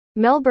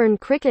Melbourne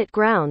Cricket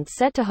Ground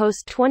set to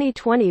host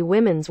 2020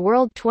 Women's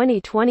World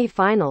T20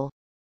 final.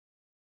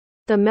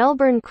 The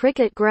Melbourne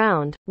Cricket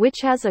Ground, which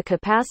has a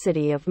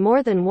capacity of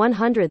more than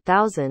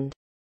 100,000,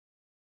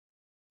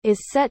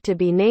 is set to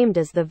be named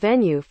as the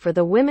venue for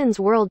the Women's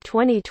World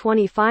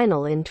T20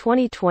 final in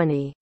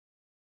 2020.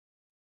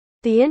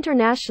 The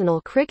International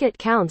Cricket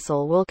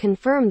Council will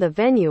confirm the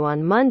venue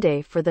on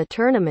Monday for the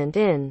tournament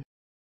in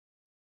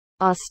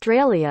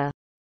Australia.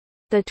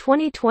 The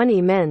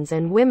 2020 men's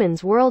and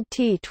women's World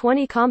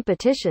T20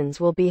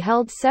 competitions will be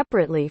held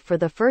separately for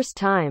the first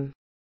time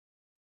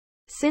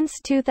since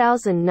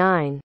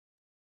 2009.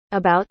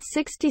 About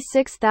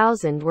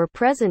 66,000 were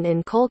present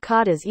in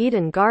Kolkata's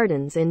Eden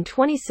Gardens in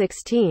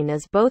 2016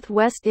 as both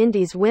West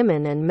Indies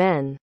women and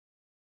men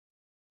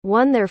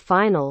won their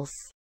finals.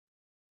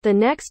 The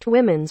next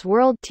Women's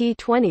World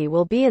T20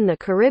 will be in the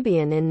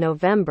Caribbean in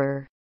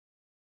November.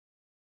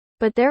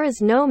 But there is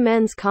no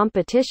men's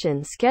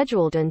competition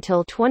scheduled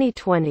until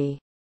 2020.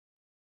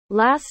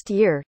 Last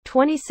year,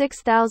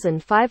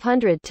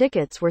 26,500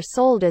 tickets were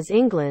sold as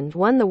England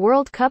won the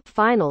World Cup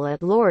final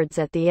at Lord's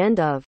at the end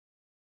of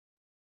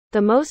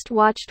the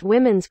most-watched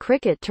women's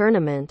cricket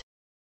tournament.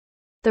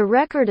 The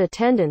record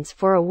attendance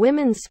for a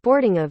women's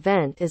sporting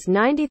event is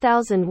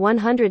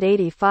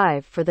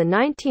 90,185 for the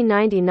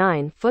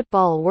 1999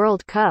 Football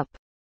World Cup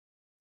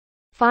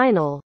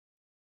final.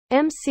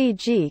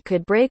 MCG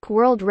could break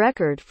world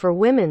record for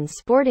women's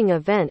sporting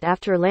event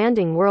after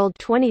landing World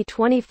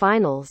 2020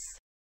 finals.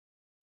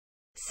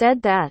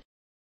 Said that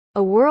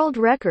a world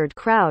record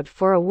crowd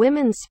for a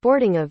women's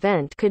sporting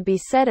event could be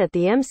set at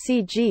the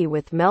MCG,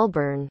 with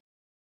Melbourne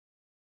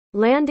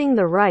landing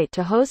the right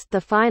to host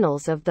the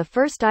finals of the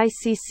first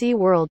ICC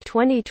World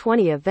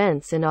 2020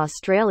 events in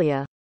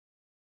Australia.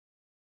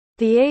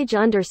 The Age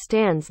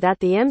understands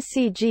that the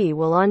MCG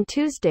will on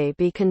Tuesday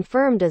be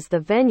confirmed as the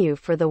venue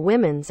for the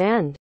women's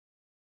and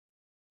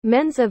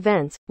men's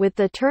events, with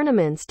the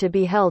tournaments to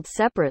be held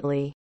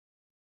separately.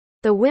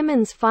 The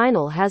women's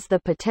final has the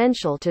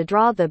potential to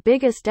draw the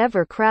biggest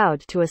ever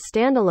crowd to a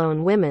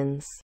standalone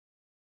women's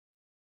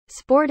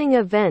sporting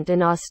event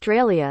in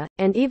Australia,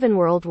 and even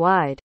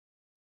worldwide.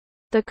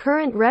 The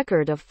current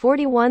record of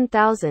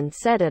 41,000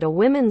 set at a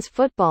women's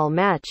football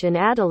match in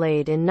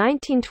Adelaide in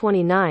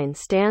 1929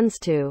 stands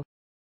to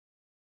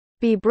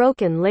be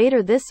broken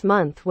later this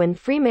month when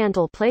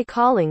Fremantle play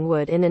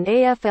Collingwood in an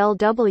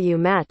AFLW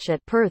match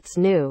at Perth's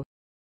new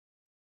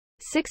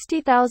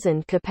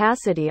 60,000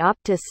 capacity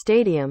Optus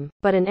Stadium,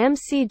 but an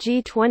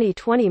MCG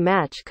 2020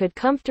 match could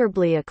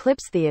comfortably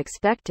eclipse the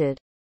expected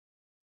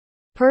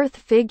Perth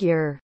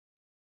figure.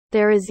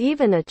 There is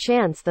even a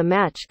chance the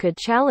match could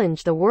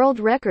challenge the world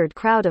record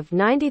crowd of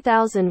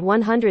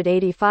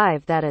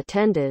 90,185 that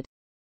attended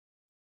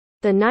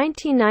the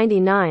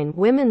 1999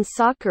 Women's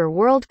Soccer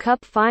World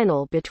Cup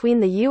final between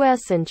the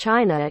US and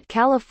China at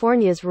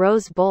California's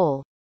Rose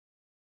Bowl.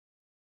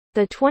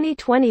 The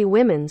 2020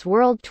 Women's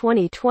World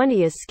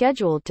 2020 is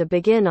scheduled to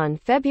begin on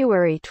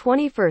February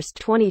 21,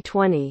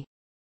 2020,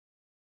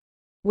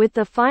 with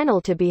the final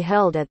to be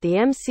held at the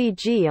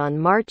MCG on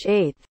March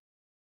 8.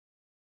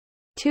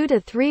 2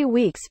 to 3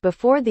 weeks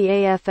before the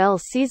AFL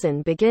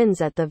season begins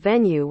at the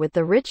venue with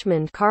the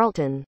Richmond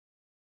Carlton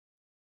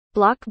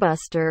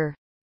blockbuster.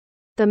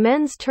 The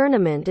men's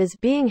tournament is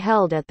being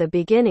held at the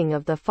beginning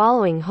of the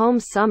following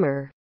home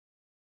summer,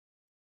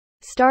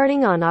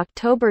 starting on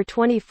October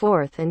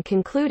 24 and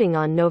concluding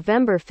on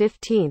November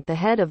 15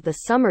 ahead of the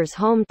summer's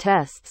home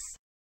tests.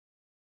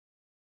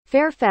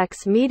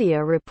 Fairfax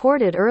Media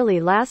reported early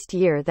last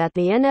year that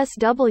the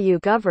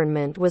NSW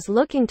government was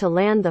looking to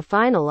land the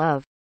final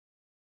of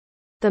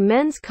the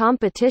men's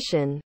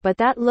competition, but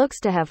that looks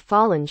to have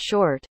fallen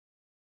short.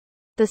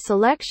 The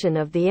selection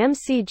of the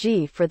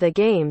MCG for the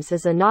Games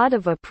is a nod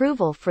of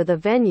approval for the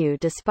venue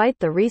despite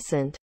the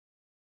recent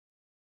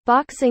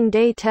Boxing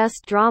Day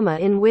test drama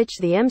in which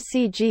the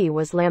MCG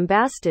was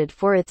lambasted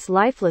for its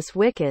lifeless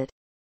wicket,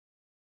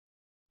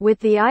 with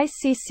the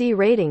ICC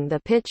rating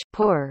the pitch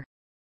poor.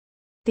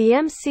 The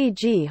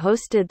MCG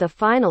hosted the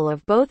final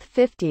of both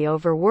 50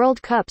 over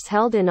World Cups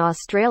held in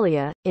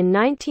Australia, in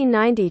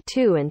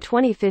 1992 and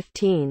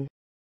 2015.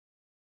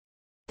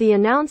 The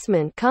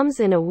announcement comes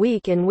in a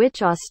week in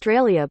which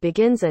Australia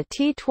begins a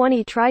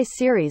T20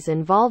 tri-series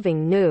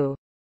involving New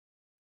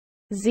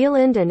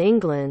Zealand and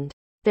England.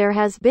 There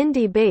has been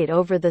debate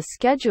over the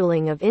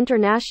scheduling of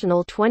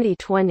international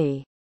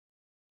 2020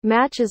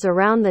 matches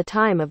around the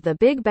time of the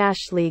Big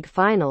Bash League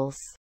finals,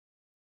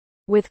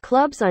 with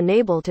clubs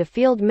unable to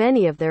field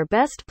many of their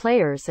best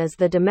players as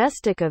the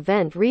domestic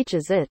event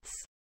reaches its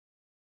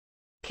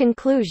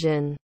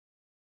conclusion.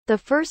 The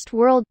first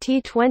World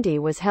T20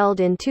 was held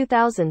in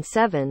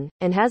 2007,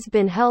 and has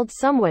been held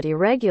somewhat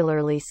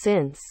irregularly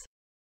since,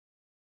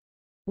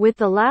 with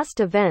the last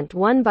event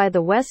won by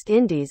the West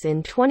Indies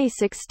in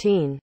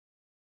 2016.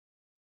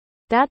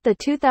 That the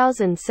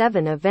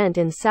 2007 event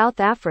in South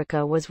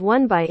Africa was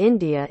won by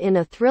India in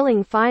a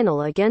thrilling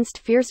final against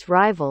fierce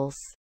rivals.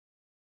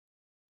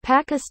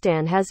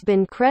 Pakistan has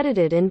been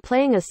credited in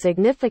playing a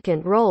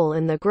significant role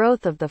in the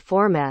growth of the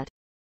format.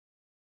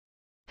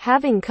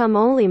 having come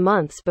only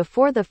months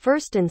before the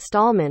first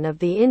installment of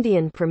the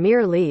Indian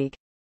Premier League.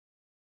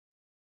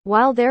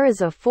 While there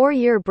is a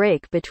 4-year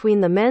break between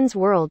the men's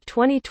World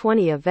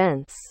T20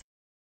 events,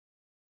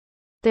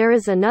 there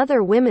is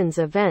another women's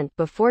event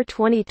before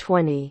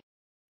 2020,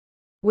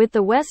 with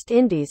the West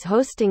Indies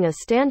hosting a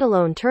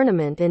standalone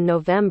tournament in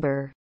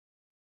November.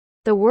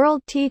 The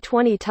World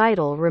T20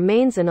 title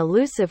remains an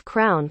elusive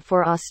crown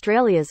for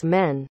Australia's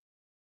men,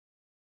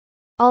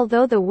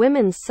 although the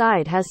women's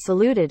side has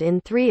saluted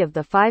in 3 of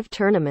the 5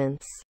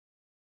 tournaments,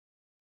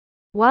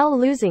 while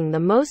losing the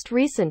most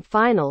recent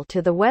final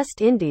to the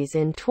West Indies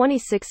in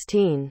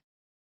 2016.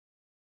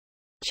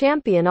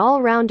 Champion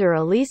all-rounder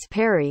Ellyse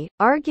Perry,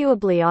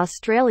 arguably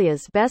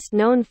Australia's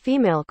best-known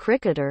female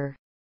cricketer,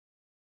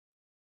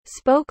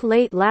 spoke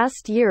late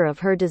last year of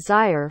her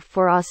desire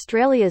for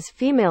Australia's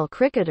female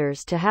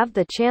cricketers to have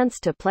the chance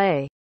to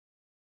play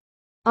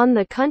on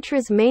the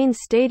country's main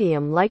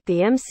stadium like the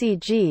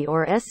MCG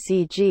or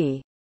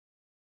SCG.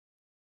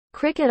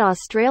 Cricket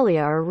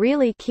Australia are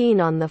really keen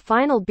on the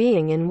final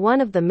being in one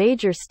of the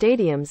major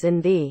stadiums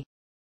in the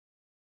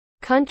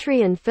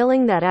country and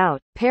filling that out,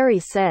 Perry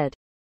said.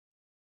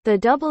 The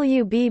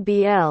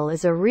WBBL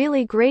is a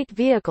really great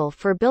vehicle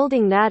for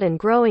building that and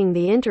growing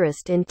the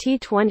interest in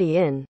T20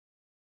 in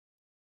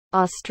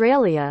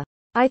Australia.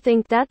 I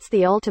think that's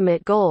the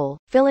ultimate goal,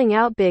 filling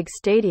out big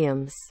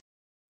stadiums.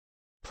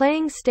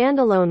 Playing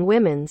standalone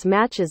women's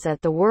matches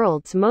at the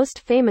world's most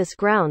famous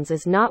grounds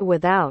is not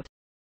without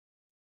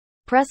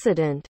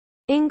precedent.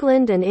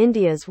 England and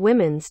India's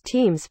women's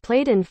teams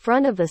played in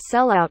front of a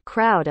sellout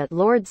crowd at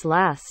Lord's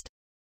last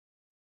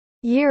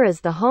year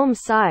as the home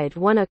side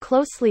won a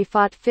closely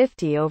fought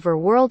 50-over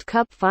World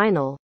Cup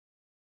final.